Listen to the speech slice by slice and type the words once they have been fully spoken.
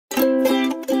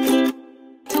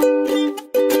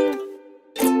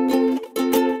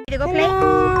go play?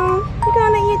 We're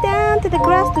gonna let you down to the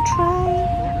grass to try.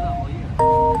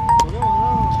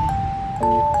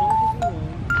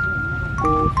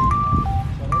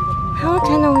 How,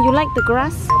 Channel? You like the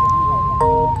grass?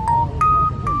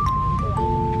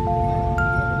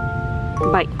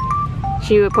 Bite.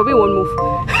 She probably won't move.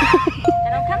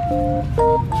 Channel, come.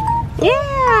 Yeah!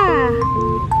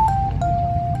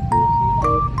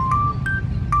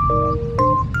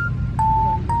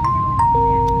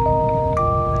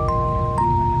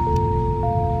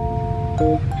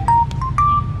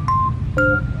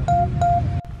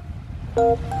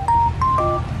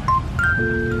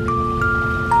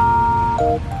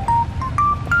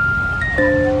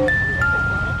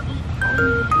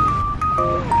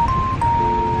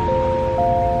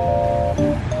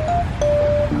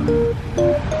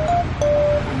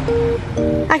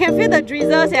 I can feel the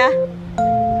drizzles, yeah.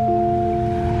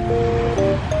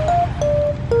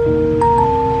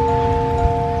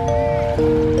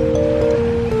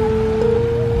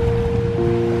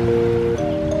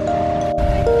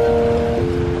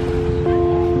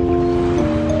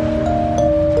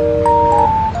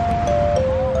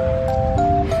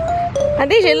 I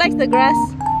think she likes the grass.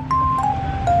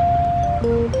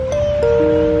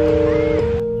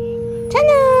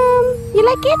 Chanam, you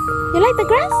like it? You like the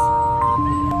grass?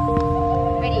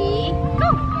 Ready? Go!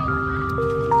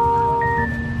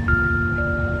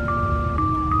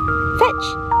 Fetch!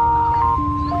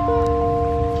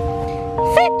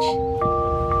 Fetch!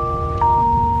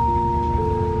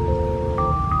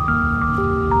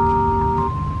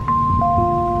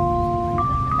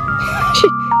 She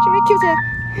very cute, yeah.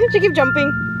 She keeps jumping.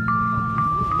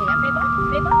 Okay, play ball.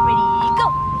 Play ball. Ready? Go!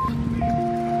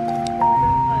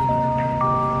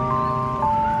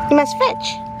 You must fetch.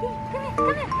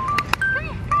 Come here.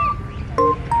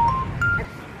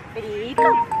 Ready? Go!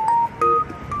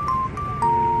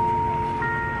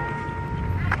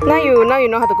 Now you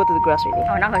know how to go to the grass already.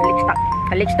 Oh, now her leg stuck.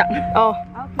 Her leg stuck. Oh.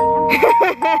 Okay,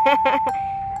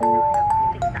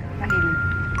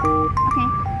 okay.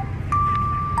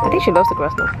 I think she loves the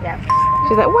grass now. Yeah.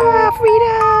 She's like, wow,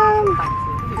 freedom!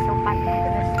 It's so fun.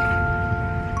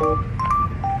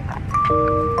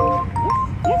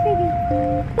 Yes, baby.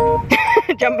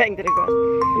 Jump back into the grass.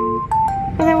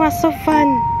 Oh, that was so fun.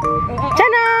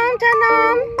 Chanam,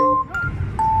 Chanam!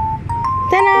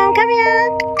 Chanam, come here!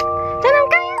 Chanam,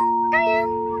 come here! Come here!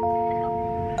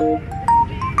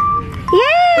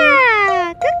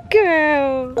 Yeah! Good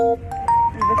girl!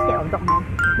 You're scared of dog now.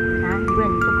 You go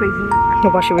and so crazy. Oh,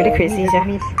 but she's really crazy, yeah.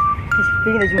 She's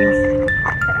feeling the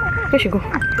zoomies. Where she go?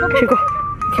 She go.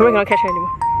 Camera cannot catch her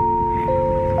anymore.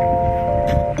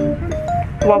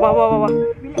 Wow, wow, wow, wow, wow.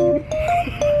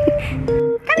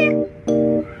 Come here.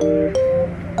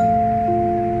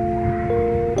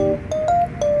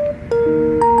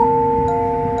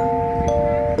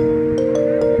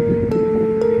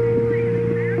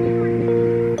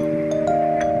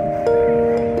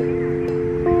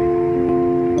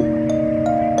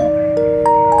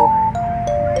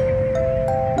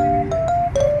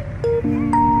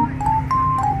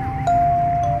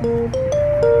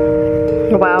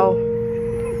 Wow.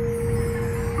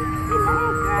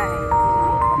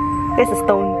 There's a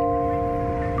stone.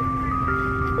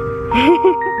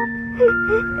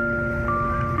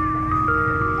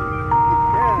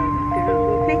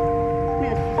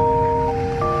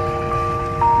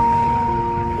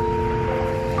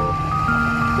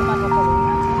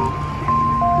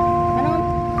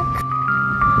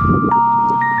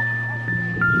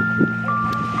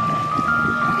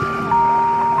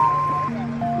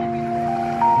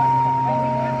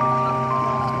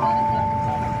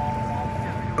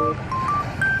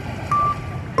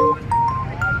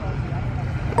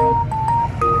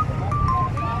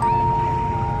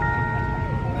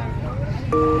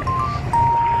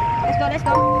 Let's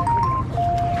go.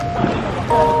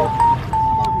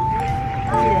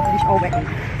 See the fish all wet. The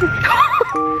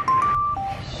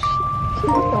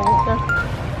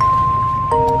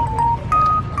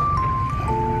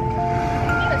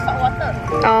salt water.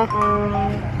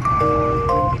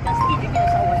 You can see drinking the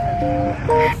salt water.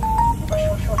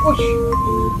 Wash.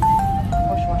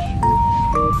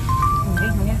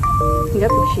 You got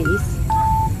the cheese.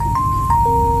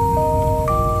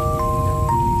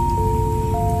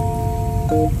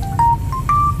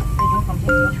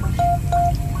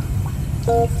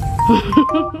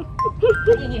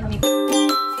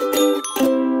 Wash.